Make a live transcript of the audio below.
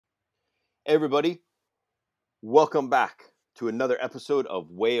Everybody, welcome back to another episode of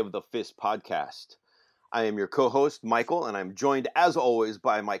Way of the Fist podcast. I am your co-host, Michael, and I'm joined, as always,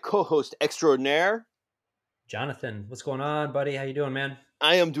 by my co-host extraordinaire, Jonathan. What's going on, buddy? How you doing, man?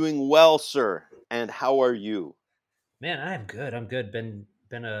 I am doing well, sir. And how are you? Man, I am good. I'm good. Been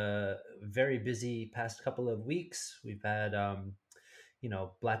a very busy past couple of weeks. We've had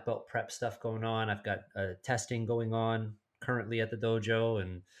black belt prep stuff going on. I've got testing going on currently at the dojo,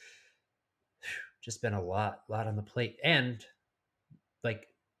 and just been a lot on the plate. And like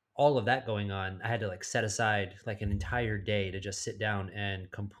all of that going on, I had to like set aside like an entire day to just sit down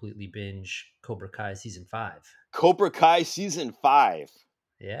and completely binge Cobra Kai season 5. Cobra Kai season 5.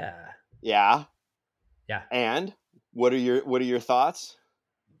 Yeah. Yeah. Yeah. And what are your thoughts?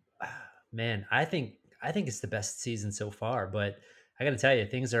 Man, I think it's the best season so far, but I got to tell you,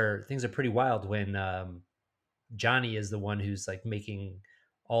 things are pretty wild when Johnny is the one who's like making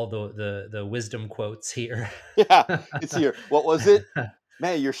all the wisdom quotes here. Yeah, it's here. What was it?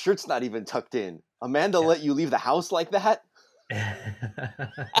 Man, your shirt's not even tucked in. Amanda let you leave the house like that? Yeah,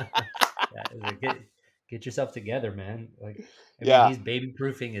 like, get yourself together, man. Like, I mean, Yeah. he's baby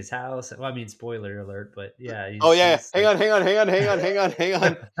proofing his house. Well, I mean, spoiler alert, but yeah, Oh yeah. he's Hang like...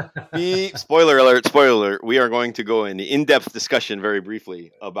 on. Spoiler alert. We are going to go in in-depth discussion very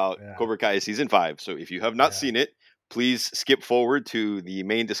briefly about Yeah. Cobra Kai season 5. So if you have not seen it, please skip forward to the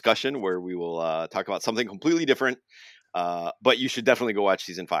main discussion where we will talk about something completely different. But you should definitely go watch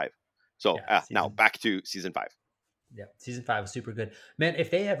season 5. So now back to season 5. Yeah, season 5 was super good. Man, if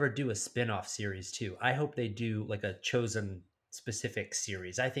they ever do a spin-off series too, I hope they do like a chosen specific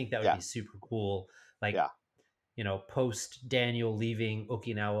series. I think that would be super cool. Like, post Daniel leaving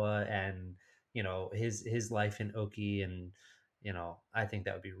Okinawa and, his life in Oki, and, I think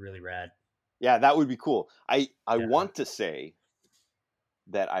that would be really rad. Yeah, that would be cool. I want to say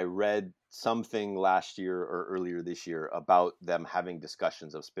that I read something last year or earlier this year about them having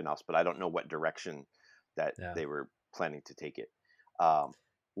discussions of spin-offs, but I don't know what direction that they were planning to take it.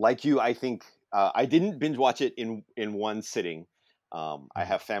 Like you, I think I didn't binge watch it in one sitting. I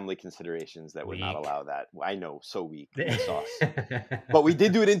have family considerations that would not allow that. I know, so weak sauce. But we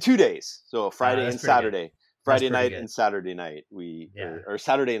did do it in 2 days, so Friday and Saturday, Friday night and Saturday night. Or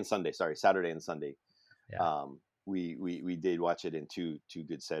Saturday and Sunday. Sorry, Saturday and Sunday. Yeah. We did watch it in two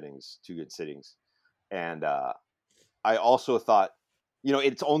good sittings, and I also thought,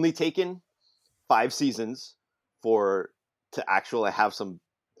 it's only taken 5 seasons to actually have some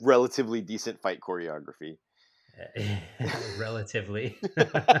relatively decent fight choreography. Relatively.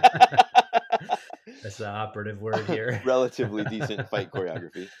 That's the operative word here. Relatively decent fight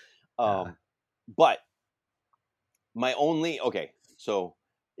choreography. But my only so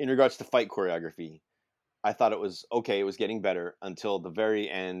in regards to fight choreography, I thought it was okay. It was getting better until the very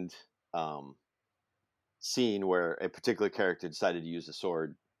end scene where a particular character decided to use a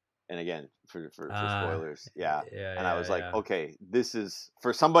sword. And again, for spoilers, and I was like, okay, this is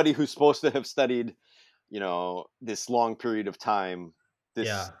for somebody who's supposed to have studied, this long period of time.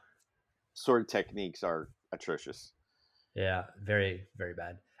 This sword techniques are atrocious. Yeah, very, very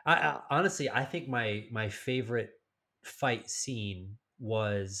bad. I honestly, I think my favorite fight scene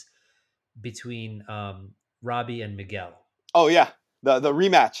was between Robbie and Miguel. Oh yeah, the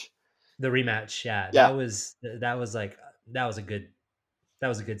rematch. The rematch, Yeah. that was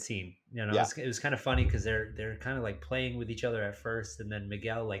a good scene. It was kind of funny because they're kind of like playing with each other at first, and then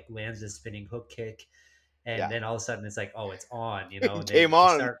Miguel like lands a spinning hook kick, and then all of a sudden it's like, oh, it's on. It came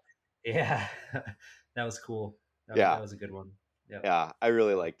on. That was cool. That was a good one. Yeah, I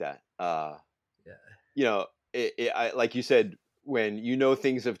really like that. I like you said, when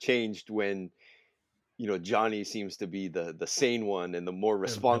things have changed, when Johnny seems to be the sane one and the more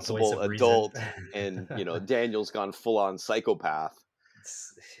responsible adult, and Daniel's gone full on psychopath.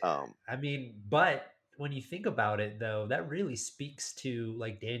 I mean, but when you think about it, though, that really speaks to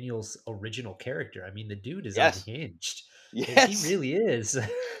like Daniel's original character. I mean, the dude is unhinged. Yes, he really is.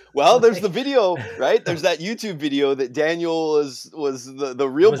 Well, there's the video, right? There's that YouTube video that Daniel was the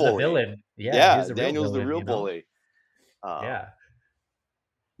real bully. The villain. Yeah, Daniel's the real bully. Yeah.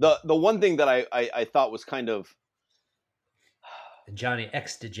 The one thing that I thought was kind of Johnny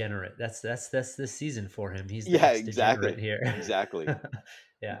X degenerate. That's this season for him. He's the X degenerate here. Exactly.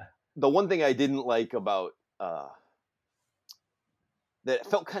 Yeah. The one thing I didn't like about that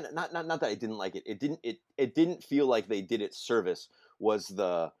felt kind of not that I didn't like it. It didn't feel like they did it service was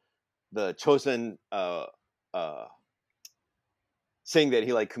the Chosen saying that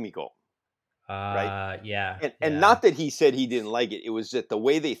he liked Kumiko. Right? And not that he said he didn't like it. It was just the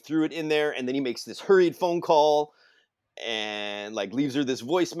way they threw it in there, and then he makes this hurried phone call. and like leaves her this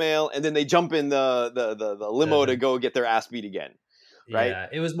voicemail, and then they jump in the limo to The go get their ass beat again, right? Yeah,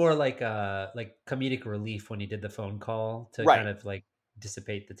 it was more like comedic relief when he did the phone call to Right, kind of like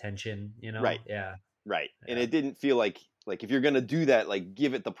dissipate the tension, you right, know? Yeah, right. And yeah, it didn't feel like if you're gonna do that, like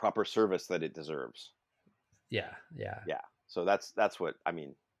give it the proper service that it deserves. yeah, yeah. Yeah. So that's what I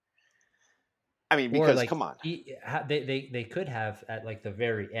mean. I mean, Or because like come on. they could have at like the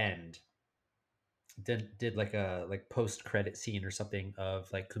very end did like a like post credit scene or something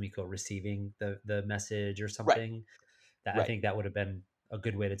of like Kumiko receiving the message or Right, something. That I right. think that would have been a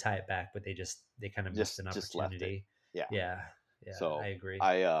good way to tie it back, but they kind of missed an Just left it. opportunity. Yeah. Yeah, yeah, I So agree.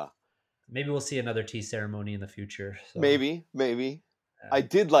 I Maybe we'll see another tea ceremony in the future. So maybe yeah, I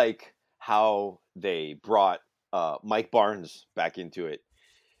did like how they brought Mike Barnes back into it,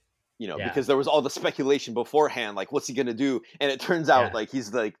 yeah, because there was all the speculation beforehand, like what's he gonna do, and it turns out yeah. like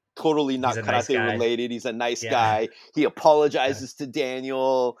he's like totally He's not a nice karate guy. related. He's a nice Yeah, guy. He yeah, apologizes to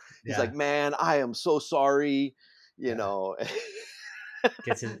Daniel. He's yeah, like, man, I am so sorry. you yeah. know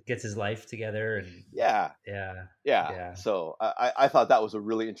Gets his life together, and yeah, yeah, yeah. yeah, So I thought that was a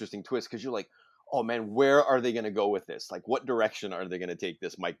really interesting twist, because you're like, oh man, where are they gonna go with this? Like, what direction are they gonna take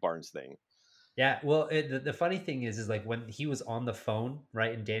this Mike Barnes thing? yeah. Well, the funny thing is like when he was on the phone,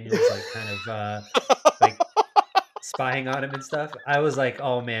 right, and Daniel's like kind of like spying on him and stuff. I was like,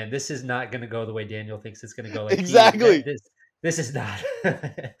 oh man, this is not going to go the way Daniel thinks it's going to go. Like Exactly. this is not.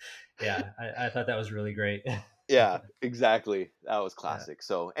 Yeah, I thought that was really great. Yeah, exactly. That was Yeah, classic.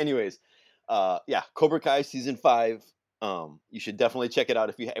 So, anyways, yeah, Cobra Kai season 5. You should definitely check it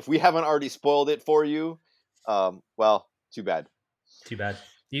out if we haven't already spoiled it for you. Well, too bad. too bad.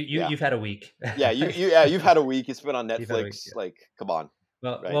 Yeah, You've had a week. yeah, you've had a week. It's been on You've had a week. Netflix. Yeah. Like, come on,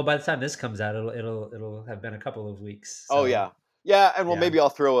 Well, right? by the time this comes out, it'll have been a couple of weeks. Oh So yeah, yeah, and well, yeah, maybe I'll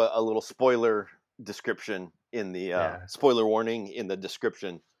throw a little spoiler description in the yeah, spoiler warning in the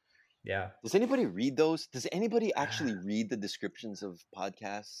description. yeah. Does anybody read those? Does anybody actually read the descriptions of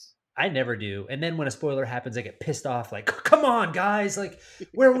podcasts? I never do. And then when a spoiler happens, I get pissed off. Like, come on, guys! Like,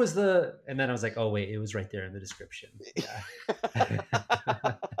 where was the? And then I was like, oh wait, it was right there in the description. Yeah.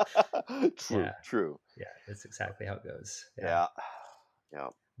 True, Yeah, true. yeah, that's exactly how it goes. Yeah. Yeah, yeah.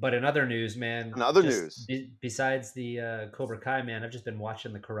 But in other news, man, In other just news, besides the Cobra Kai, man, I've just been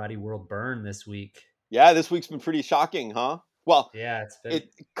watching the Karate World burn this week. yeah, this week's been pretty shocking, huh? Well, Yeah, it's been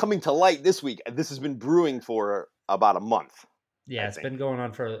it coming to light this week. This has been brewing for about a month, I yeah, it's think. been going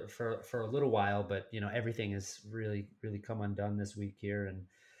on for a little while, but everything has really come undone this week here, and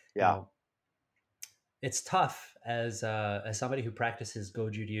you Yeah. know it's tough as somebody who practices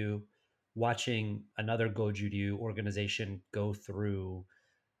Goju-Ryu, watching another Goju-Ryu organization go through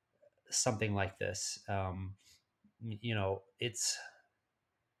something like this. It's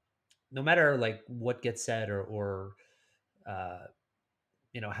no matter like what gets said or uh,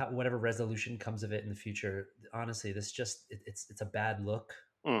 whatever resolution comes of it in the future. Honestly, this just it's a bad look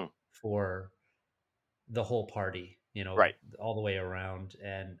Mm, for the whole party, right. all the way around.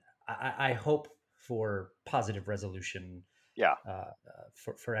 And I hope for positive resolution Yeah.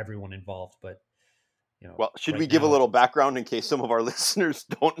 for everyone involved. But Well, should we right give a now, little background in case some of our listeners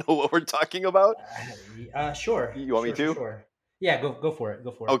don't know what we're talking about? sure, You want me to? sure. Yeah, go for it.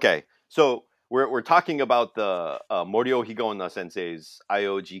 Go for it. Okay. So we're talking about the Morio Higaonna Sensei's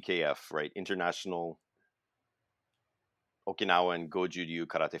IOGKF, right? International Okinawan Goju-Ryu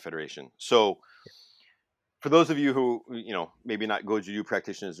Karate Federation. So for those of you who maybe not Goju-Ryu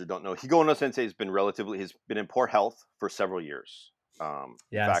practitioners or don't know, Higaonna Sensei has been in poor health for several years. In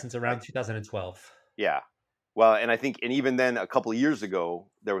Yeah, fact, since around 2012. yeah. Well, and I think, and even then, a couple of years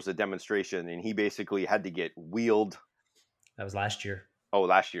ago, there was a demonstration, and he basically had to get wheeled. That was last year. Oh,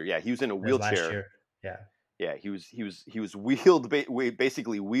 last year, yeah, he was in a That was last wheelchair. year. Yeah. Yeah, he was wheeled,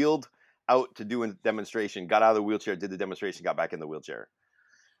 basically wheeled out to do a demonstration. Got out of the wheelchair, did the demonstration, got back in the wheelchair.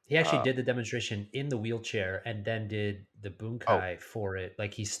 He actually Uh, did the demonstration in the wheelchair and then did the oh, bunkai for it.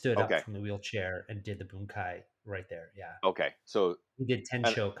 Like he stood up okay, from the wheelchair and did the bunkai right there. Yeah. okay. So, He did and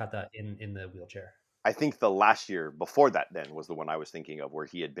tensho kata in the wheelchair. I think the last year before that then was the one I was thinking of, where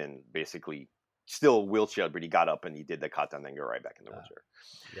he had been basically still wheelchaired, but he got up and he did the kata and then go right back in the wheelchair.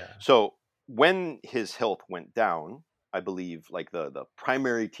 Yeah. So when his health went down, I believe like the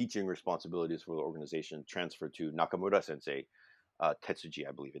primary teaching responsibilities for the organization transferred to Nakamura Sensei, Tetsuji,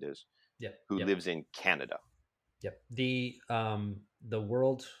 I believe it is, Yep. who Yep. lives in Canada. Yep. The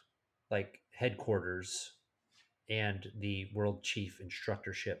world like headquarters and the world chief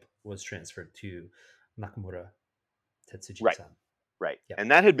instructorship was transferred to Nakamura Right, Tetsuji-san. right. Yep.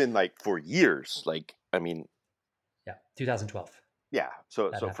 And that had been like for years. Like, I mean, Yeah. 2012. yeah.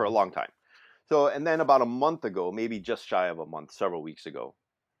 So That for a happened. long time. So, and then about a month ago, maybe just shy of a month, several weeks ago.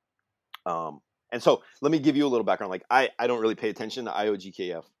 And so let me give you a little background. Like I don't really pay attention to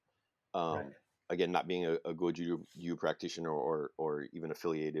IOGKF. Right. Again, not being a Goju practitioner or even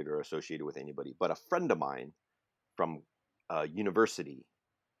affiliated or associated with anybody, but a friend of mine from university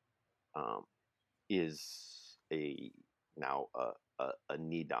um, is a now a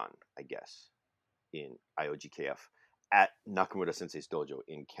Nidan, I guess, in IOGKF at Nakamura Sensei's dojo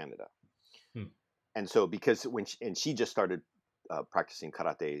in Canada. Hmm. And so because she just started practicing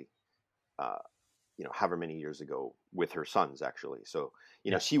karate, uh, however many years ago with her sons actually. So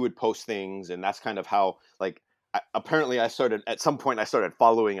Yeah. she would post things, and that's kind of how like apparently I started at some point. I started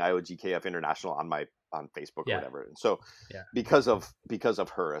following IOGKF International on Facebook or Yeah. whatever, and so Yeah. because of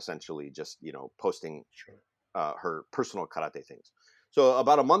her essentially just posting Sure. her personal karate things. So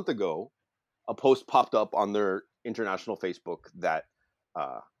about a month ago, a post popped up on their international Facebook that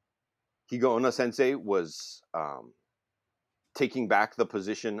uh, Higo Onna Sensei was taking back the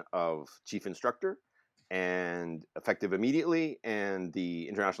position of chief instructor and effective immediately, and the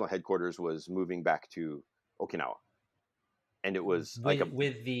international headquarters was moving back to Okinawa. And it was like a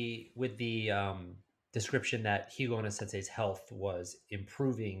With the description that Higona Sensei's health was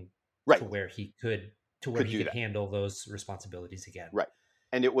improving right to where he could could do that handle those responsibilities again. right.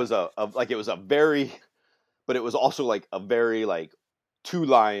 And it Yeah. was it was a very, but it was also like a very like 2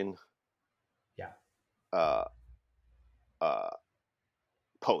 line Yeah. uh uh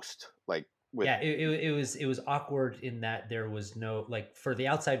post like with Yeah, it was awkward in that there was no, like, for the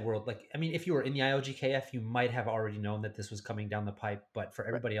outside world, like, I mean, if you were in the IOGKF, you might have already known that this was coming down the pipe, but for right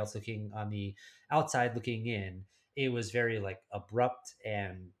everybody else looking on the outside looking in, it was very like abrupt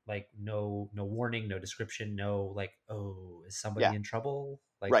and like no warning, no description, no like, oh, is yeah somebody in trouble?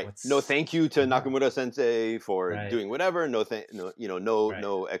 Like, right. No what's thank you to going on? Nakamura Sensei for Right, doing whatever. No no no right.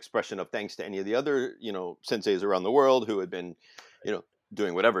 no expression of thanks to any of the other senseis around the world who had been you know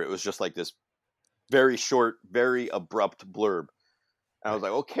doing whatever. It was just like this very short, very abrupt blurb. And I was Right.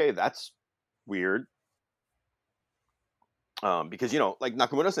 like, okay, that's weird. Because like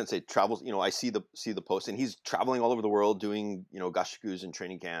Nakamura Sensei travels, I see the post, and he's traveling all over the world doing gashikus and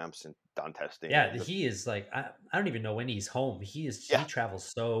training camps and down testing Yeah, and just he is like, I don't even know when he's home. yeah He travels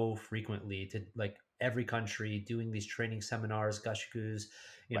so frequently to like every country doing these training seminars, gashikus,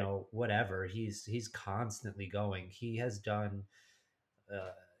 right. whatever. He's constantly going. He has done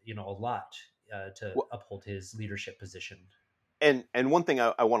a lot to Well, uphold his leadership position. and one thing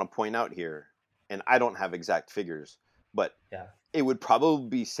I want to point out here, and I don't have exact figures, but Yeah. it would probably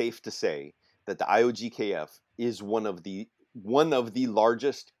be safe to say that the IOGKF is one of the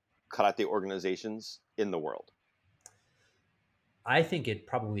largest karate organizations in the world. I think it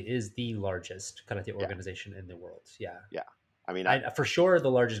probably is the largest karate Yeah, organization in the world. Yeah. yeah. I mean, I for sure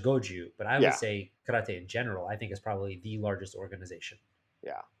the largest goju, but I would yeah, say karate in general, I think is probably the largest organization.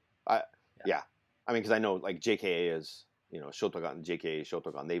 yeah, I, Yeah. yeah. I mean, because I know like JKA is, Shotokan, JKA,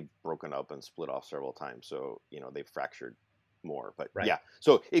 Shotokan, they've broken up and split off several times, so they've fractured more. But Right. yeah,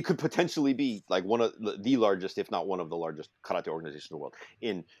 so it could potentially be like one of the largest, if not one of the largest karate organizations in the world,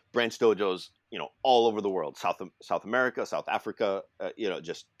 in branch dojos, all over the world, South America, South Africa,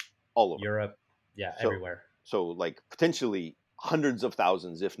 just all over. Europe. Yeah, So, everywhere. so like potentially hundreds of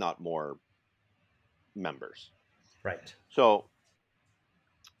thousands, if not more, members. Right. So,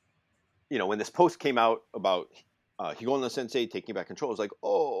 when this post came out about Higonda Sensei taking back control, I was like,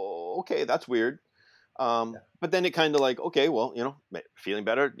 oh, okay, that's weird. Yeah. But then it kind of like, okay, well, feeling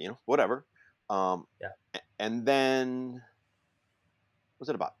better, whatever. Um, Yeah. and then was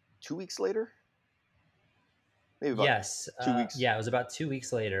it about 2 weeks later? Maybe about Yes. 2 weeks. Yeah, it was about 2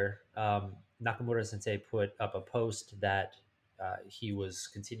 weeks later. Nakamura Sensei put up a post that he was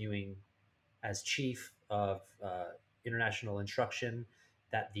continuing as chief of international instruction.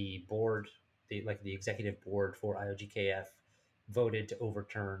 That the board, the executive board for IOGKF, voted to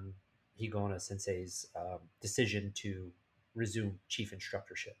overturn Higona Sensei's decision to resume chief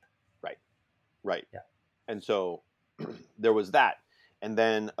instructorship. Right, right. Yeah. And so there was that. And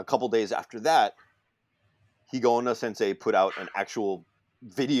then a couple days after that, Higonda Sensei put out an actual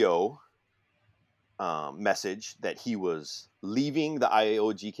video message that he was leaving the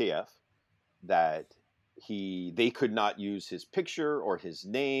IOGKF, that they could not use his picture or his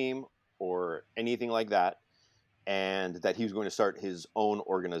name or anything like that, and that he was going to start his own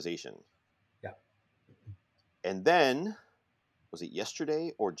organization. Yeah. And then, was it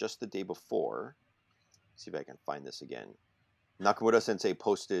yesterday or just the day before? Let's see if I can find this again. Nakamura Sensei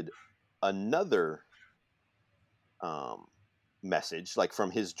posted another message, like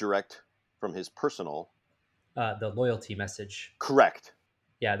from his personal. The loyalty message. Correct.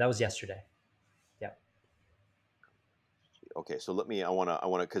 Yeah, that was yesterday. Okay, so I wanna,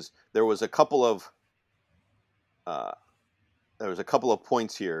 because uh, there was a couple of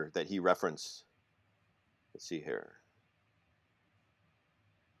points here that he referenced. Let's see here.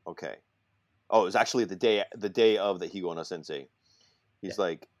 Okay. Oh, it was actually the day of the Higo no Sensei. Yeah. He's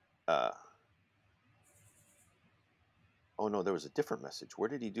like, uh, oh no, there was a different message. Where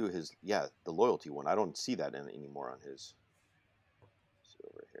did he do his? Yeah, the loyalty one. I don't see that anymore on his. Let's see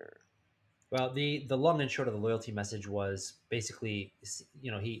over here. Well, the long and short of the loyalty message was basically,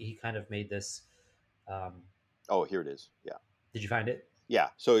 he kind of made this. Um, Oh, here it is. Yeah, did you find it? yeah.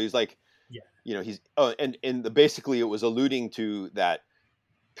 So he's like, Yeah. he's basically it was alluding to that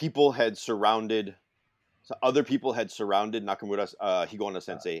people had surrounded, so other people had surrounded Nakamura Higo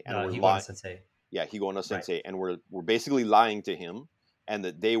Sensei and were Higona lying. Sensei. Yeah, Higo Right. Sensei, and were basically lying to him, and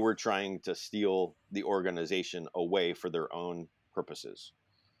that they were trying to steal the organization away for their own purposes.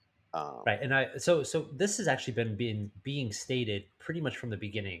 Right. And so this has actually being stated pretty much from the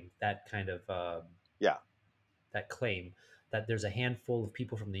beginning. That kind of Yeah, that claim that there's a handful of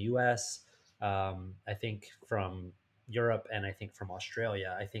people from the U.S., I think from Europe, and I think from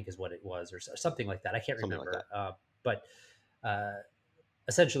Australia, I think is what it was, or something like that. I can't something like that. remember. But uh,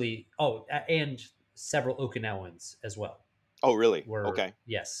 essentially, and several Okinawans as well Oh, really? were, Okay.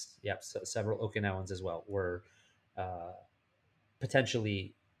 yes, yep. So several Okinawans as well were uh,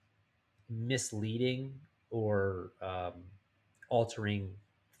 potentially misleading or altering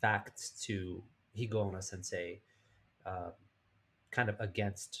facts to Higona Sensei, um, kind of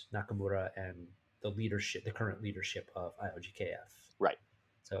against Nakamura and the current leadership of IOGKF. Right.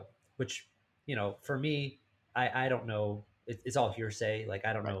 So, which, for me, I don't know. It's all hearsay. Like,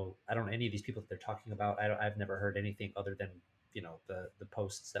 Right. I don't know any of these people that they're talking about. I've never heard anything other than the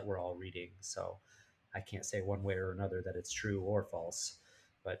posts that we're all reading. So, I can't say one way or another that it's true or false.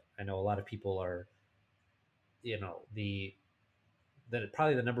 But I know a lot of people are,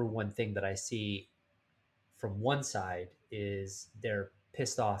 probably the number one thing that I see from one side is they're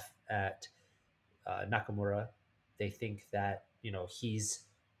pissed off at Nakamura. They think that he's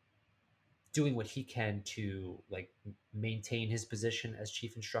doing what he can to like maintain his position as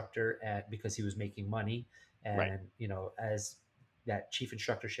chief instructor because he was making money, Right. and as that chief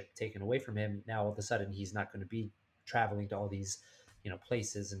instructorship taken away from him, now all of a sudden he's not going to be traveling to all these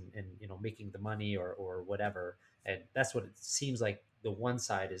places and making the money or whatever. And that's what it seems like the one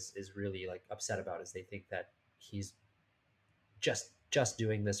side is really like upset about, is they think that he's just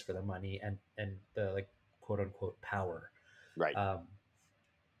doing this for the money and the like quote unquote power. Right. um,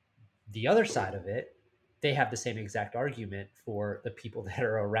 the other side of it, they have the same exact argument for the people that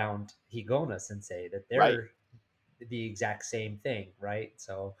are around Higona Sensei, that Right. they're the exact same thing, right?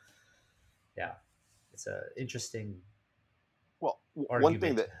 So, yeah, it's a interesting Well,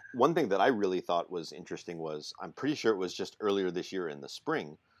 argument. one thing that I really thought was interesting was, I'm pretty sure it was just earlier this year in the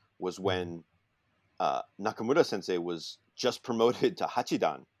spring, was Mhm. when Nakamura Sensei was just promoted to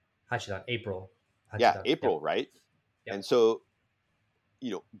Hachidan. Hachidan, April. Yeah, Hachidan. April, Yep. right? And Yep. so,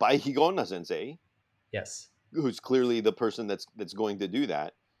 by Higona Sensei, Yes. who's clearly the person that's going to do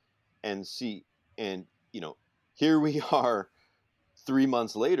that, and see, and here we are 3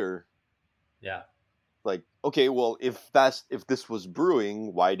 months later. Yeah. Like, okay, well, if this was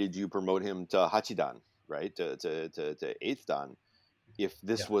brewing, why did you promote him to Hachidan, right? To eighth dan? If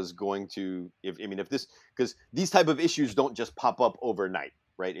this Yeah. was going to, if this, because these type of issues don't just pop up overnight,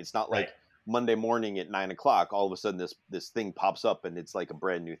 right? It's not Right. like Monday morning at 9 o'clock, all of a sudden this thing pops up and it's like a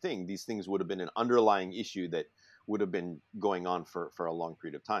brand new thing. These things would have been an underlying issue that would have been going on for a long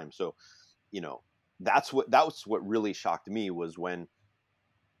period of time. So, you know, that's what really shocked me, was when it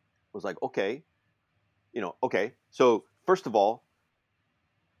was like, okay, okay. So first of all,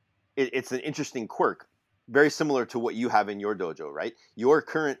 it's an interesting quirk, very similar to what you have in your dojo, right? Your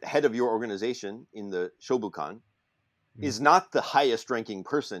current head of your organization in the Shobukan Mhm. is not the highest ranking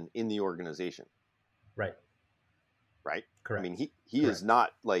person in the organization, Right. right? I mean, Correct. he is Correct.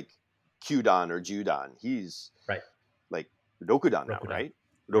 not like Kyudan or Judan. He's Right. like Rokudan now, Rokudan. right?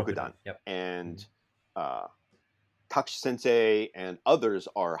 Rokudan. Rokudan. Yep. And Mhm. uh, Takushi Sensei and others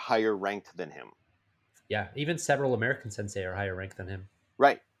are higher ranked than him, Yeah. Even several American sensei are higher ranked than him.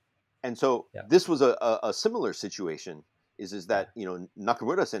 right? And so Yeah. this was a similar situation. Is Yeah. that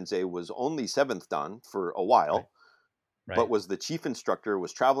Nakamura Sensei was only seventh dan for a Right. while, but Right. was the chief instructor,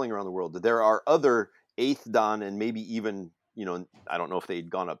 was traveling around the world. There are other eighth dan and maybe even I don't know if they'd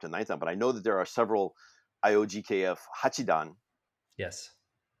gone up to ninth dan, but I know that there are several IOGKF Hachidan Yes.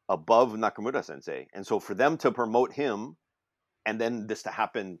 above Nakamura Sensei, and so for them to promote him and then this to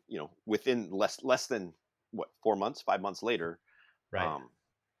happen, within less than what, 4 months, 5 months later, Right. um,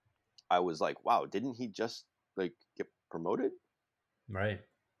 I was like, wow, didn't he just like get promoted. Right.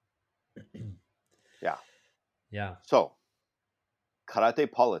 Yeah. Yeah. So karate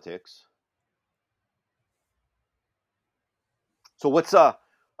politics. So what's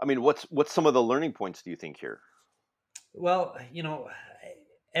some of the learning points do you think here? Well,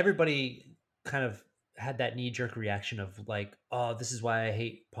 everybody kind of had that knee jerk reaction of like, oh, this is why I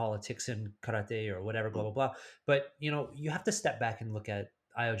hate politics and karate or whatever, blah, Mm, blah, blah. But, you have to step back and look at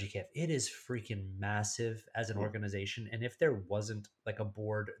IOGKF. It is freaking massive as an mm, organization. And if there wasn't like a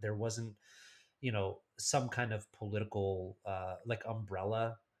board, there wasn't, some kind of political like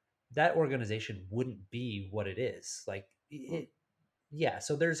umbrella, that organization wouldn't be what it is. Like, mm, yeah.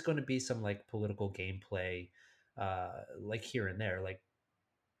 So there's going to be some like political gameplay like here and there. Like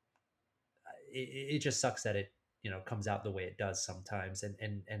it just sucks that it comes out the way it does sometimes.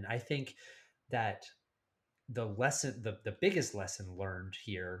 And I think that the biggest lesson learned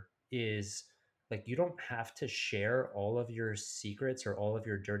here is like you don't have to share all of your secrets or all of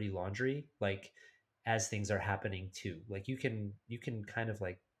your dirty laundry like as things are happening too. Like you can kind of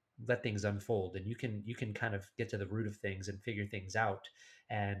like let things unfold, and you can kind of get to the root of things and figure things out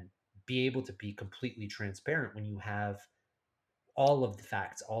and be able to be completely transparent when you have all of the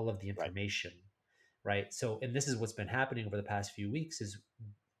facts, all of the right. information, right? So, and this is what's been happening over the past few weeks is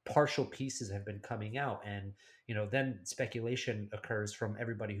partial pieces have been coming out, and then speculation occurs from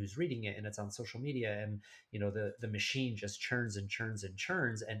everybody who's reading it, and it's on social media, and the machine just churns and churns and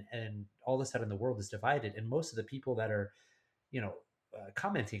churns, and all of a sudden the world is divided, and most of the people that are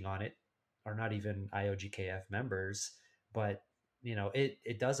commenting on it are not even IOGKF members, but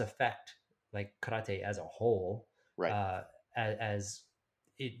it does affect like karate as a whole, Right. uh, as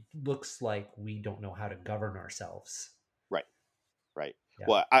it looks like we don't know how to govern ourselves. Right. Right. Yeah,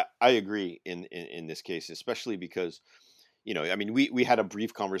 Well, I agree in this case, especially because, I mean, we had a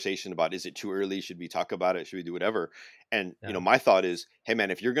brief conversation about, is it too early? Should we talk about it? Should we do whatever? And, yeah, my thought is, hey man,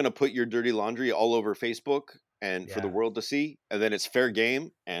 if you're going to put your dirty laundry all over Facebook and for the yeah. world to see, and then it's fair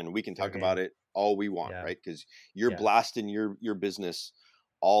game and we can Fair talk about game. it all we want, Yeah, right? Because you're yeah, blasting your business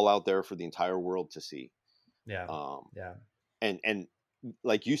all out there for the entire world to see. yeah, Um, yeah, and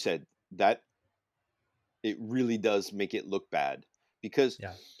like you said, that it really does make it look bad because,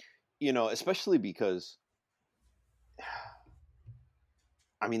 yeah, especially because,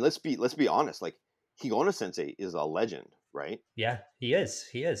 I mean, let's be honest. Like, Higono Sensei is a legend, right? yeah. He is.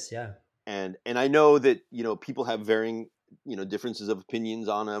 He is. Yeah, And I know that people have varying differences of opinions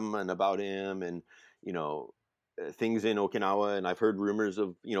on him and about him, and you know things in Okinawa, and I've heard rumors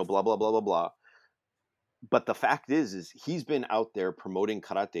of blah blah blah blah blah. But the fact is he's been out there promoting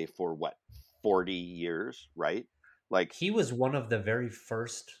karate for what, 40 years, right? Like, he was one of the very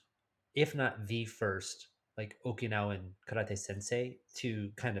first, if not the first, like Okinawan karate sensei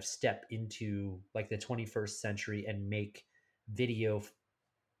to kind of step into like the 21st century and make video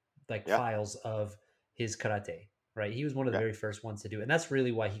like yeah, files of his karate. Right, he was one of the yeah, very first ones to do it, and that's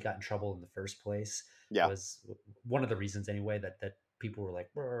really why he got in trouble in the first place. yeah, Was one of the reasons anyway that people were like,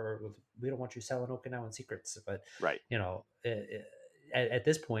 "We don't want you selling Okinawan secrets." But right. at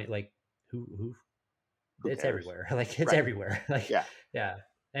this point, like who Who it's cares? everywhere. Like it's Right. everywhere. Like Yeah. yeah,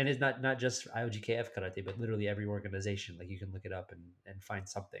 and it's not just IOGKF karate, but literally every organization. Like you can look it up and find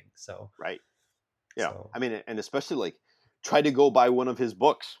something. So Right. so I mean, and especially like, try to go buy one of his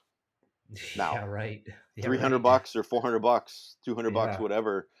books now. yeah, right. Yeah, 300 right. bucks or 400 bucks, 200 bucks, Yeah.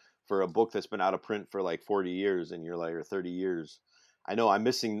 whatever, for a book that's been out of print for like 40 years, and you're like, or 30 years. I know I'm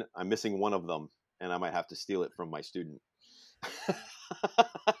missing one of them, and I might have to steal it from my student.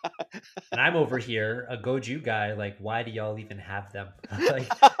 And I'm over here, a Goju guy. Like, why do y'all even have them? Like,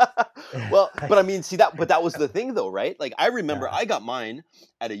 Well, but I like, mean, see that was the thing though, right? Like, I remember yeah, I got mine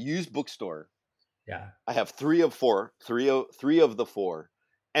at a used bookstore. yeah, I have three of the four,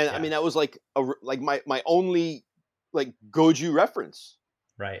 and I mean yeah. that was like like my only like Goju reference,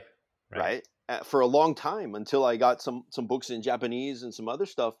 Right, right. right? For a long time, until I got some books in Japanese and some other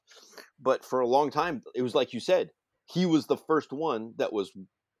stuff. But for a long time, it was like you said, he was the first one that was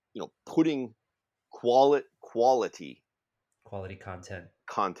putting quality Quality content.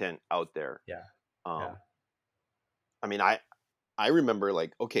 content out there. Yeah, yeah, Um, I mean, I remember,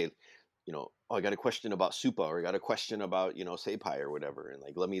 like, okay, oh, I got a question about Supa, or I got a question about Seipai or whatever, and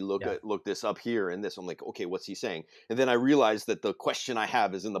like, let me yeah, look this up here and this. I'm like, okay, what's he saying? And then I realized that the question I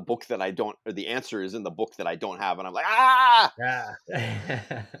have is in the book that I don't, or the answer is in the book that I don't have, and I'm like, ah. yeah.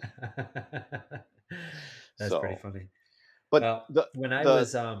 That's pretty So, funny. but Well, the when I the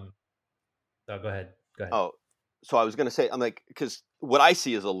was oh, go ahead. Go ahead. oh, so I was gonna say, I'm like, because what I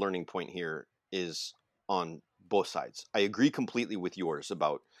see as a learning point here is on both sides. I agree completely with yours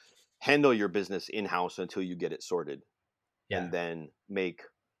about handle your business in house until you get it sorted. Yeah. and then make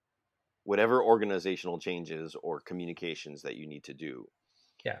whatever organizational changes or communications that you need to do.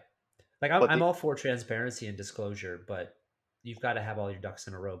 Yeah. Like I'm But I'm the all for transparency and disclosure, but you've got to have all your ducks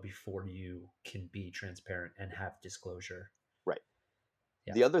in a row before you can be transparent and have disclosure. right.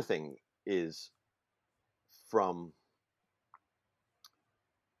 Yeah. The other thing is from,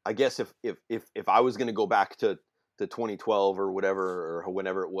 I guess if I was going to go back to 2012 or whatever, or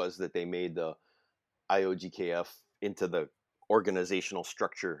whenever it was that they made the IOGKF into the organizational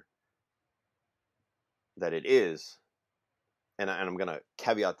structure that it is, and I'm going to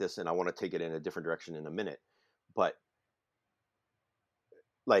caveat this, and I want to take it in a different direction in a minute, but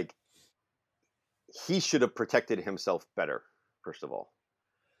like, he should have protected himself better, first of all.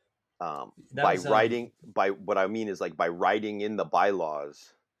 That By was writing, by what I mean is like by writing in the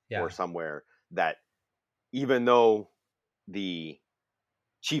bylaws or yeah. somewhere that even though the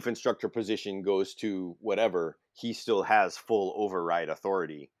chief instructor position goes to whatever, he still has full override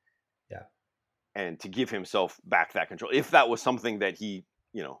authority, Yeah. and to give himself back that control if that was something that he,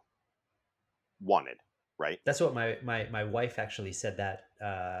 wanted, right? That's what my wife actually said that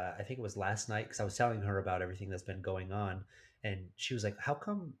I think it was last night because I was telling her about everything that's been going on, and she was like, "How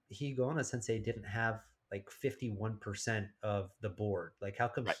come Higaonna Sensei didn't have like 51% of the board? Like, how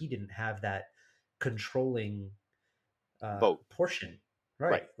come Right. he didn't have that controlling Vote. portion?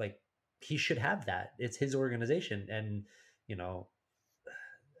 Right. Right? Like, he should have that. It's his organization, and you know,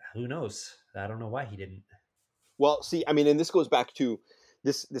 who knows? I don't know why he didn't. Well, see, I mean, and this goes back to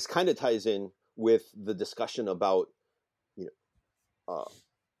this kind of ties in with the discussion about, you know,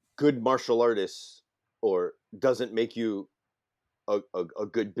 good martial artists or doesn't make you a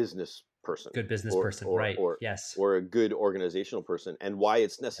good business person, Good business or person, or right? or Yes. or a good organizational person, and why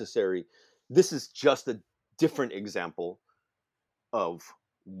it's necessary. This is just a different example of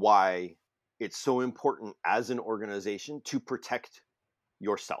why it's so important as an organization to protect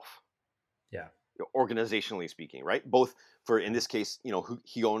yourself, Yeah. organizationally speaking, right? Both for, in this case,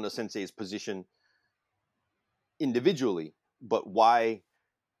 Hiona Sensei's position individually, but why,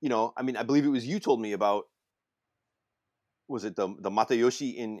 I mean, I believe it was you told me about, was it the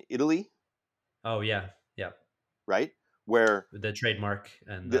Matayoshi in Italy, Oh yeah. Yeah. right? Where The trademark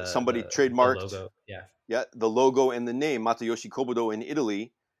and somebody the trademarked, logo. Yeah. yeah, the logo and the name Matayoshi Kobudo in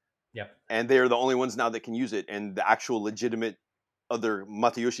Italy, Yep. and they're the only ones now that can use it, and the actual legitimate other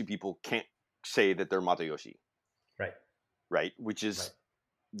Matayoshi people can't say that they're Matayoshi, Right. right? Which Right. is,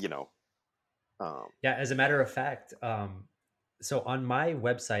 you know, um, Yeah. As a matter of fact, so on my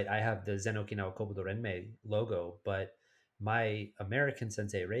website, I have the Zen Okinawa Kobudo Renmei logo, but my American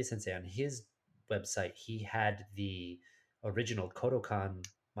sensei, Ray Sensei, on his website, he had the original Kodokan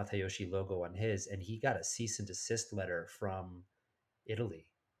Matayoshi logo on his, and he got a cease and desist letter from Italy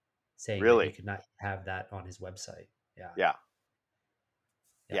saying that he really, could not have that on his website. Yeah. yeah,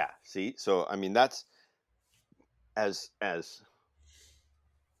 Yeah. yeah. See, so I mean, that's as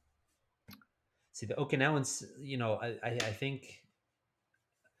See, the Okinawans, I think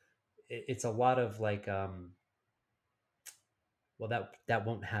it's a lot of like, well, that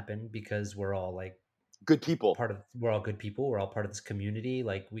won't happen because we're all like good people, we're all good people. We're all part of this community.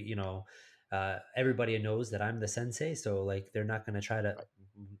 Like everybody knows that I'm the sensei, so like they're not going to try to. right?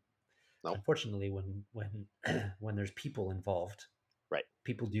 No, Unfortunately, when when there's people involved, right,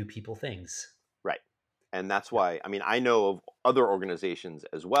 people do people things. right, and that's Yeah. why, I mean, I know of other organizations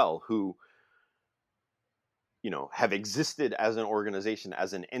as well who, have existed as an organization,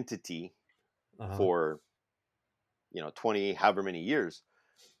 as an entity Uh huh. for, 20 however many years,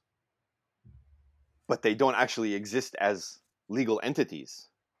 but they don't actually exist as legal entities.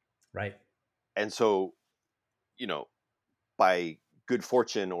 Right. And so, you know, by good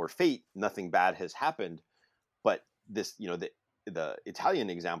fortune or fate, nothing bad has happened. But this, the Italian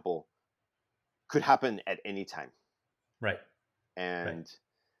example could happen at any time. Right. Right. And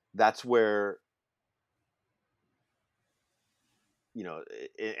that's where,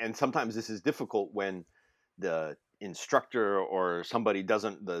 and sometimes this is difficult when the instructor or somebody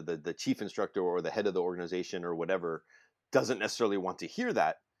doesn't, the chief instructor or the head of the organization or whatever, doesn't necessarily want to hear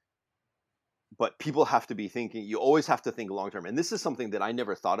that. But people have to be thinking, you always have to think long term, and this is something that I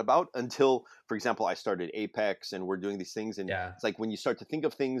never thought about until, for example, I started Apex and we're doing these things, and Yeah. it's like when you start to think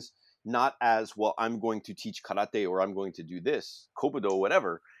of things not as, well, I'm going to teach karate or I'm going to do this kobudo,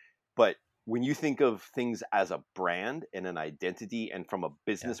 whatever, but when you think of things as a brand and an identity and from a Yeah.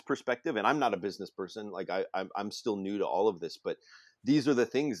 business perspective, and I'm not a business person, like I'm still new to all of this, but these are the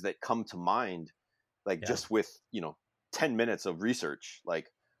things that come to mind, like Yeah. just with 10 minutes of research,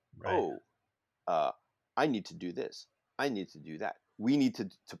 like, Right. oh, uh, I need to do this. I need to do that. We need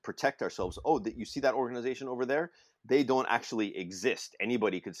to protect ourselves. Oh, that you see that organization over there? they don't actually exist.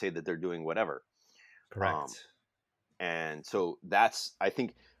 Anybody could say that they're doing whatever. Um, Correct. and so that's, I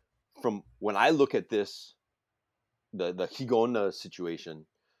think, from when I look at this, the Higona situation,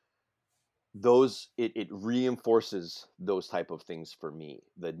 it reinforces those type of things for me.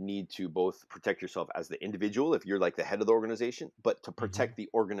 The need to both protect yourself as the individual, if you're like the head of the organization, but to Hmm. protect the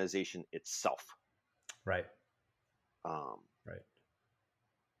organization itself. Right. Um, Right.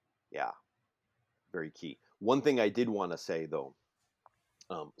 yeah, very key. One thing I did want to say though,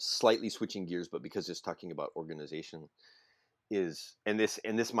 slightly switching gears, but because it's talking about organization, is and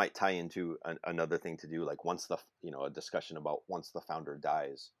this might tie into another thing to do, like once the a discussion about once the founder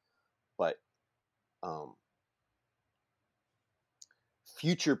dies, but um,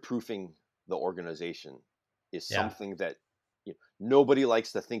 future proofing the organization is Yeah. something that nobody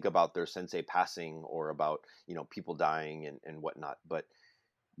likes to think about their sensei passing or about people dying and whatnot, but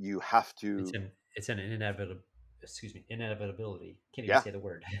you have It's to. an inevitable, excuse me, inevitability. Can't even Yeah, say the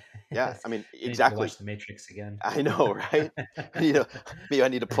word. yeah, I mean, I need to go exactly. watch The Matrix again. I know, right? I need to maybe I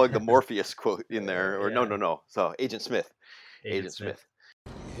need to plug the Morpheus quote in there, or no, Yeah. no, no. So Agent Smith, Agent Agent Smith.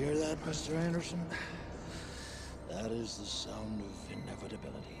 Smith. You hear that, Mr. Anderson? That is the sound of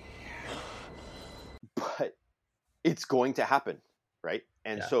inevitability. But it's going to happen, right?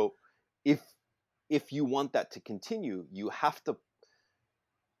 And Yeah. so if you want that to continue, you have to,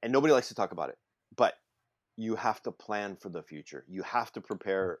 and nobody likes to talk about it, but you have to plan for the future. You have to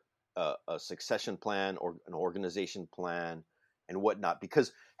prepare a succession plan or an organization plan and whatnot,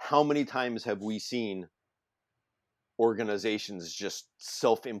 because how many times have we seen organizations just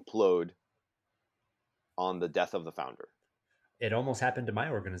self implode on the death of the founder? It almost happened to my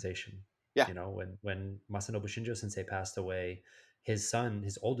organization. Yeah, When Masanobu Shinjo Sensei passed away, his son,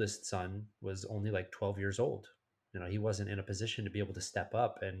 his oldest son, was only like 12 years old. He wasn't in a position to be able to step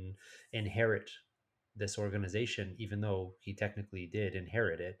up and inherit this organization, even though he technically did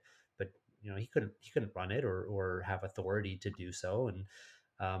inherit it. But he couldn't run it or have authority to do so. And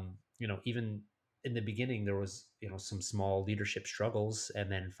even in the beginning, there was some small leadership struggles,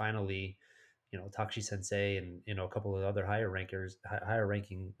 and then finally Takshi Sensei and a couple of other higher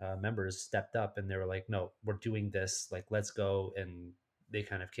ranking members stepped up, and they were like, "No, we're doing this. Like, let's go!" And they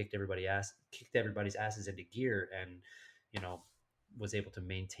kind of kicked everybody's asses into gear, and you know, was able to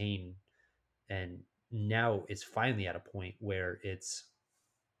maintain. And now it's finally at a point where it's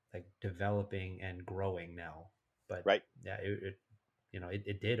like developing and growing now. But right, yeah,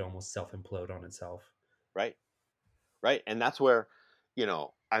 it did almost self implode on itself. right, right. And that's where,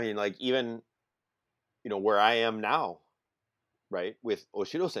 I mean, like even, where I am now, right, with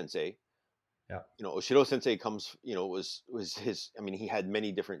Oshiro Sensei. Yeah. Oshiro Sensei comes, was his. I mean, he had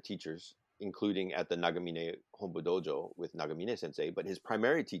many different teachers, including at the Nagamine Hombu Dojo with Nagamine Sensei, but his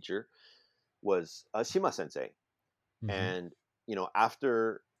primary teacher was Shima Sensei. Hmm. And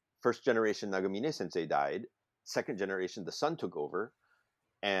after first generation Nagamine Sensei died, second generation the son took over,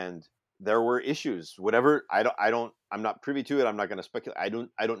 and there were issues. Whatever, I'm not privy to it. I'm not going to speculate. I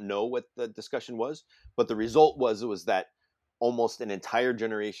don't know what the discussion was, but the result was that almost an entire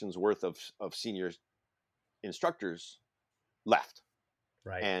generation's worth of senior instructors left,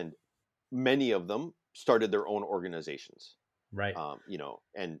 Right. and many of them started their own organizations. Right.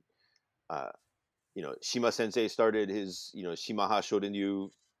 And uh, Shima Sensei started his Shimaha Shorinryu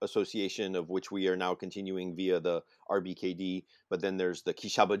Association, of which we are now continuing via the RBKD. But then there's the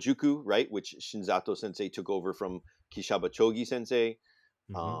Kishaba Juku, right, which Shinzato Sensei took over from Kishaba Chogi Sensei.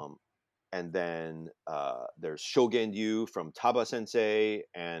 Hmm. Um, and then there's Shogen Ryu from Taba Sensei,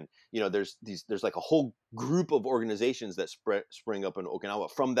 and there's like a whole group of organizations that spring up in Okinawa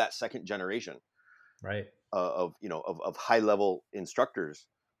from that second generation Right. of high level instructors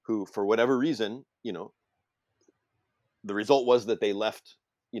who, for whatever reason, the result was that they left,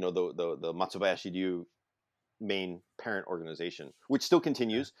 the Matsubayashi Ryu main parent organization, which still Yeah.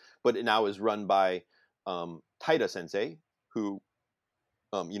 continues, but it now is run by Taira Sensei, who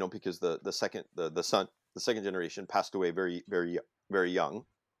because the second generation passed away very very very young,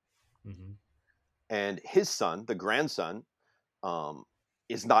 Hmm. and his son, the grandson, um,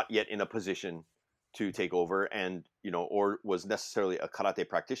 is not yet in a position to take over, and or was necessarily a karate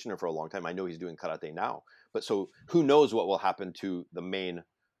practitioner for a long time. I know he's doing karate now, but so who knows what will happen to the main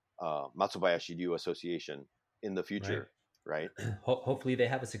Matsubayashi Ryu Association in the Right. future, right? Hopefully they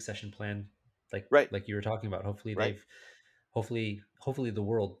have a succession plan, like Right, you were talking about. Hopefully right, hopefully the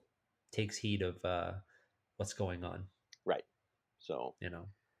world takes heed of what's going on. right. So You know.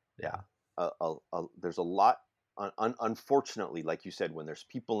 yeah, Yeah. there's a lot. Unfortunately, like you said, when there's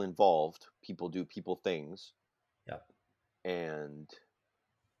people involved, people do people things, Yeah. and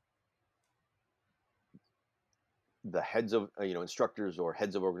the heads of instructors or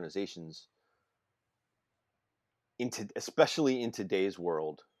heads of organizations, especially in today's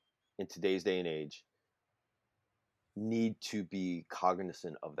world, in today's day and age, need to be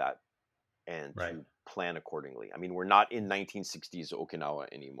cognizant of that and Right. to plan accordingly. I mean, we're not in 1960s Okinawa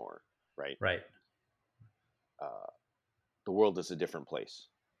anymore, right? Right. The world is a different place.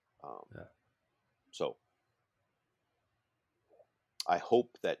 Yeah. So I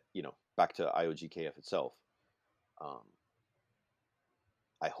hope that, back to IOGKF itself,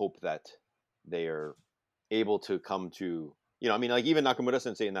 I hope that they are able to come to, I mean, like even Nakamura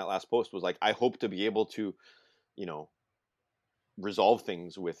Sensei in that last post was like, I hope to be able to, resolve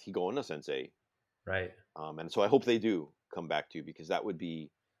things with Higo Onna Sensei. Right. And so I hope they do come back to, because that would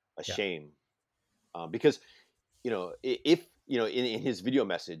be a Yeah. shame. Because, if, in his video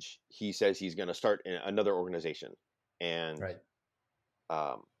message, he says he's going to start another organization, and Right.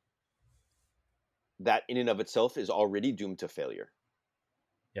 That in and of itself is already doomed to failure.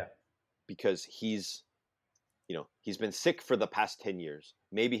 Yeah. Because he's been sick for the past 10 years.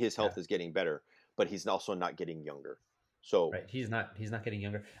 Maybe his health is getting better, but he's also not getting younger. So right, he's not getting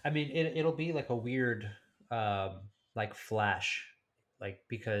younger. I mean, it'll be like a weird like flash, like,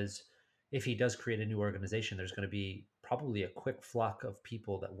 because if he does create a new organization, there's going to be probably a quick flock of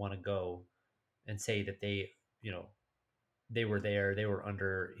people that want to go and say that they were there, they were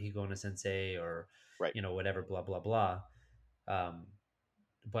under Higo Onna Sensei, or right. Whatever, blah blah blah.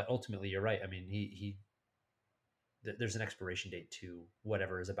 But ultimately, you're right. I mean, there's an expiration date to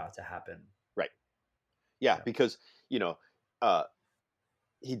whatever is about to happen. Right. Yeah. Because he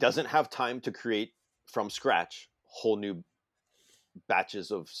doesn't have time to create from scratch whole new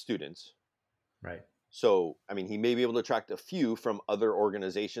batches of students. Right. So, I mean, he may be able to attract a few from other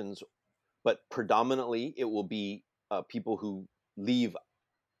organizations, but predominantly it will be people who leave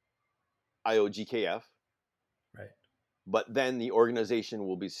IOGKF. Right. But then the organization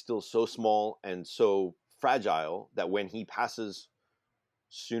will be still so small and so fragile that when he passes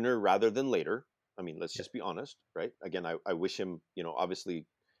sooner rather than later, I mean, let's just be honest, right? Again, I wish him, obviously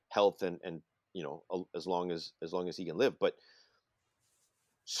health and as long as he can live, but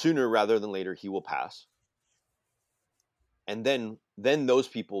sooner rather than later, he will pass. And then those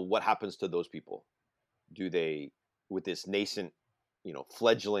people, what happens to those people? Do they, with this nascent,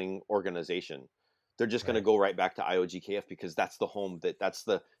 fledgling organization, they're just going to go right back to IOGKF, because that's the home, that's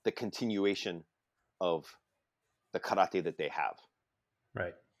the continuation of the karate that they have.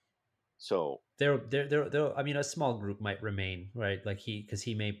 Right. So there, I mean, a small group might remain, right? Like because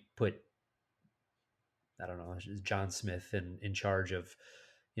he may put, I don't know, John Smith in charge of,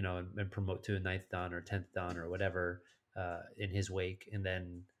 and promote to a 9th dan or 10th dan or whatever in his wake, and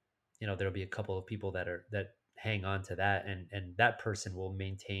then there'll be a couple of people that hang on to that, and that person will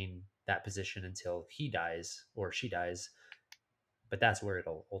maintain that position until he dies or she dies, but that's where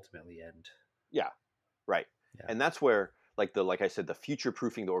it'll ultimately end. Yeah, right. Yeah. And that's where, like I said, the future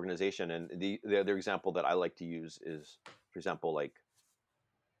proofing the organization, and the other example that I like to use is, for example, like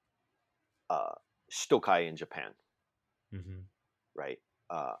Shitokai in Japan. Mm-hmm. Right.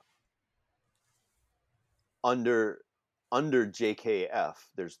 Under JKF,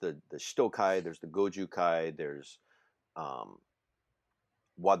 there's the Shitokai, there's the Gojukai, there's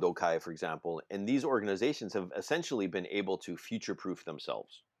Wadokai, for example, and these organizations have essentially been able to future-proof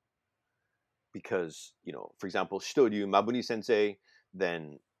themselves, because, for example, Shitoryu Mabuni Sensei,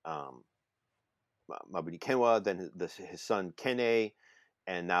 then Mabuni Kenwa, then his son Kene,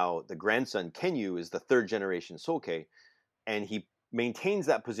 and now the grandson Kenyu is the 3rd generation Soke, and he maintains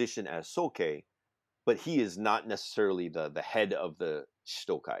that position as Soke, but he is not necessarily the head of the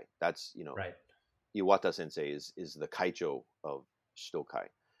Shitokai. That's, right. Iwata Sensei is the Kaicho of Shitokai.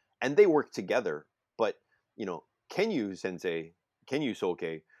 And they work together, but, Kenyu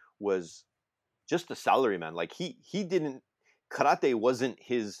Soke was just a salaryman. Like he didn't, karate wasn't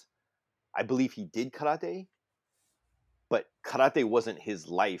his, I believe he did karate, but karate wasn't his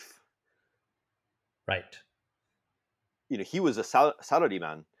life. Right. He was a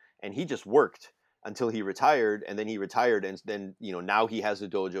salaryman, and he just worked until he retired, and then he retired, and then now he has a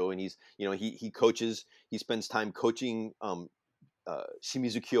dojo, and he's he coaches, he spends time coaching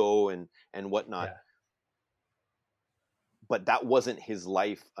Shimizu Kyo and whatnot. Yeah. But that wasn't his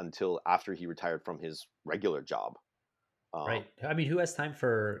life until after he retired from his regular job. Right. I mean, who has time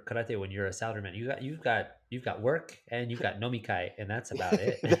for karate when you're a salaryman? You've got work, and you've got nomikai, and that's about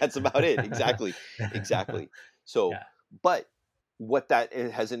it. That's about it. Exactly. So, yeah. But what that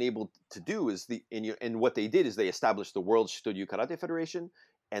has enabled to do is and what they did is they established the World Shitoryu Karate Federation,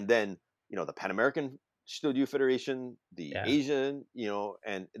 and then the Pan American Shido-Ryu Federation, the Yeah. Asian,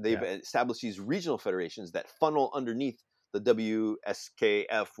 and they've established these regional federations that funnel underneath the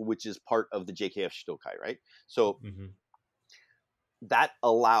WSKF, which is part of the JKF Shidokai, right? So that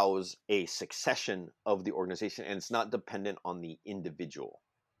allows a succession of the organization, and it's not dependent on the individual.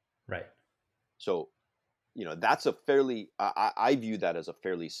 Right. So, that's a fairly, I view that as a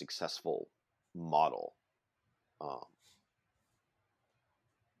fairly successful model.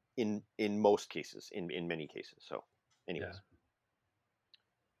 In most cases, in many cases. So, anyways,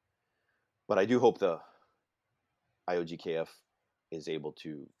 but I do hope the IOGKF is able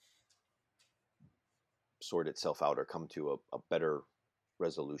to sort itself out or come to a better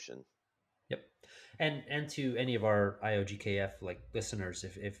resolution. Yep. And to any of our IOGKF like listeners,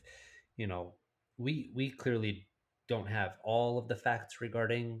 if we clearly don't have all of the facts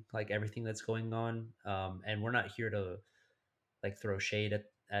regarding like everything that's going on, and we're not here to like throw shade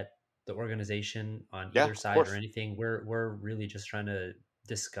at the organization on either side or anything. We're really just trying to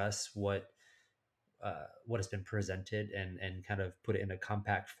discuss what has been presented and kind of put it in a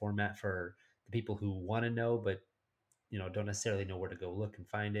compact format for the people who want to know but don't necessarily know where to go look and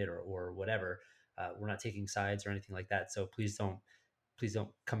find it or whatever. We're not taking sides or anything like that, so please don't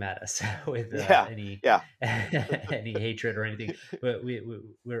come at us with any any hatred or anything. But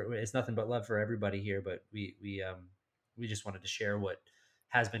we're it's nothing but love for everybody here, but we just wanted to share what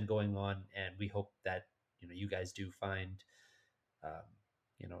has been going on, and we hope that you guys do find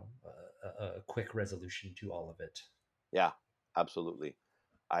a quick resolution to all of it. Yeah, absolutely.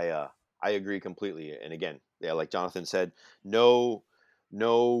 I agree completely. And again, like Jonathan said, no,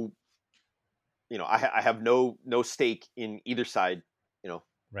 I have no stake in either side,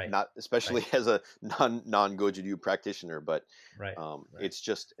 right. Not especially as a non Goju-Ryu practitioner, but right. It's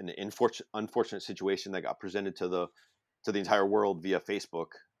just an unfortunate situation that got presented to the entire world via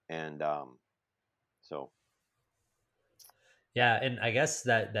Facebook. And so. Yeah, and I guess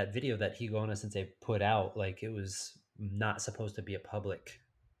that video that Higo Onna Sensei put out, like, it was not supposed to be a public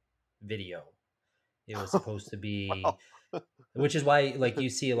video. It was supposed to be, which is why, like, you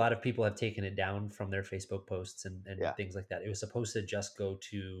see a lot of people have taken it down from their Facebook posts and things like that. It was supposed to just go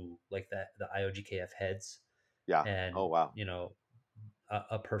to like the IOGKF heads. Yeah. And oh wow.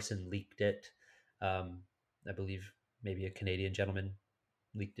 A person leaked it. I believe maybe a Canadian gentleman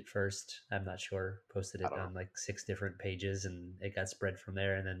leaked it first. I'm not sure. Posted it on like 6 different pages, and it got spread from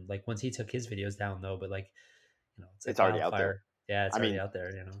there. And then like once he took his videos down, though, but like it's like already out there. Yeah, it's already out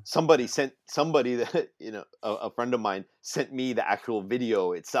there. Somebody that a friend of mine sent me the actual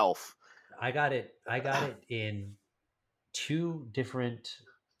video itself. I got it in 2 different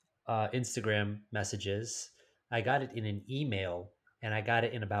Instagram messages. I got it in an email, and I got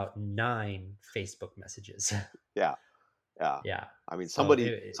it in about 9 Facebook messages. Yeah. I mean,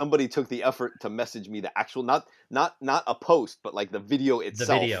 somebody took the effort to message me the actual, not a post, but like the video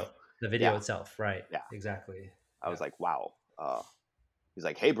itself. The video itself, right? Yeah, exactly. I was like, wow. He's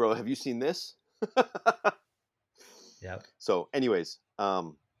like, hey, bro, have you seen this? Yeah. So, anyways,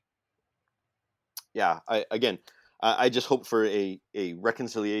 I just hope for a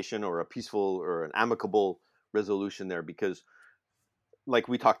reconciliation or a peaceful or an amicable resolution there, because like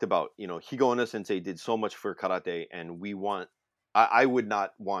we talked about, Higo Onna Sensei did so much for karate, and I would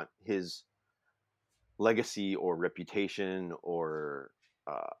not want his legacy or reputation or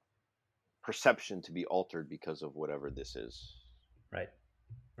perception to be altered because of whatever this is. Right.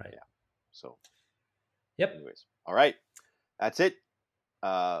 Yeah. So. Yep. Anyways. All right. That's it.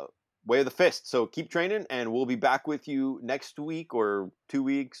 Way of the Fist. So keep training, and we'll be back with you next week or 2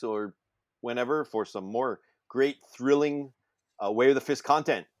 weeks or whenever for some more great, thrilling Way of the Fist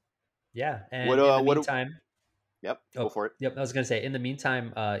content. Yeah. And in the meantime, go for it. Yep. I was going to say, in the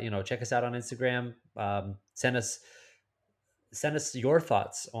meantime, check us out on Instagram. Send us your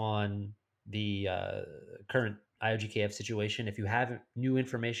thoughts on the current IOGKF situation. If you have new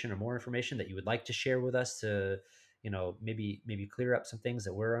information or more information that you would like to share with us to, maybe clear up some things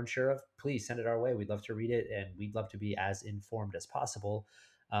that we're unsure of, please send it our way. We'd love to read it, and we'd love to be as informed as possible.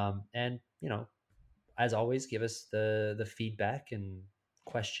 And as always, give us the feedback and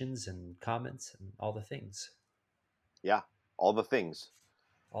questions and comments and all the things. Yeah, all the things.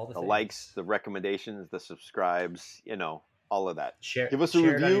 All the likes, the recommendations, the subscribes, all of that. Give us a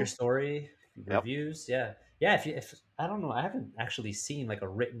review. It on your story. Reviews. Yep. Yeah. If I don't know, I haven't actually seen like a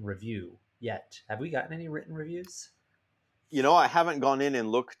written review yet. Have we gotten any written reviews? I haven't gone in and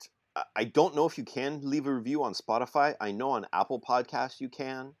looked. I don't know if you can leave a review on Spotify. I know on Apple Podcasts you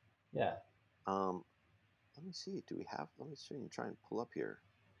can. Yeah. Let me see. Do we have? Let me see and try and pull up here.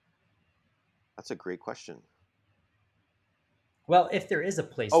 That's a great question. Well, if there is a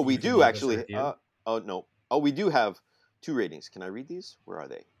place. Oh, we do actually. Oh, no. Oh, we do have 2 ratings. Can I read these? Where are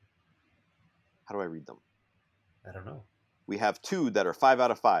they? How do I read them? I don't know. We have 2 that are 5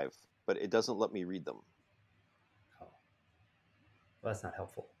 out of 5, but it doesn't let me read them. Oh, well, that's not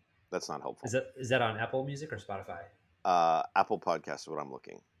helpful. That's not helpful. Is that on Apple Music or Spotify? Apple Podcast is what I'm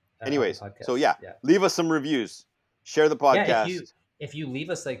looking. Apple Anyways, Podcasts, so yeah, leave us some reviews. Share the podcast. Yeah, if you leave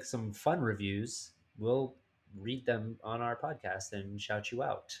us like some fun reviews, we'll read them on our podcast and shout you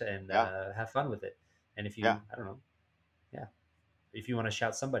out and have fun with it. And if you, I don't know, if you want to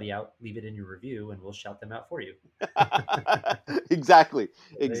shout somebody out, leave it in your review and we'll shout them out for you. Exactly.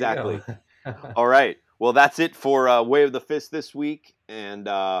 All right. Well, that's it for Way of the Fist this week. And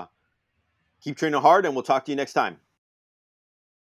keep training hard, and we'll talk to you next time.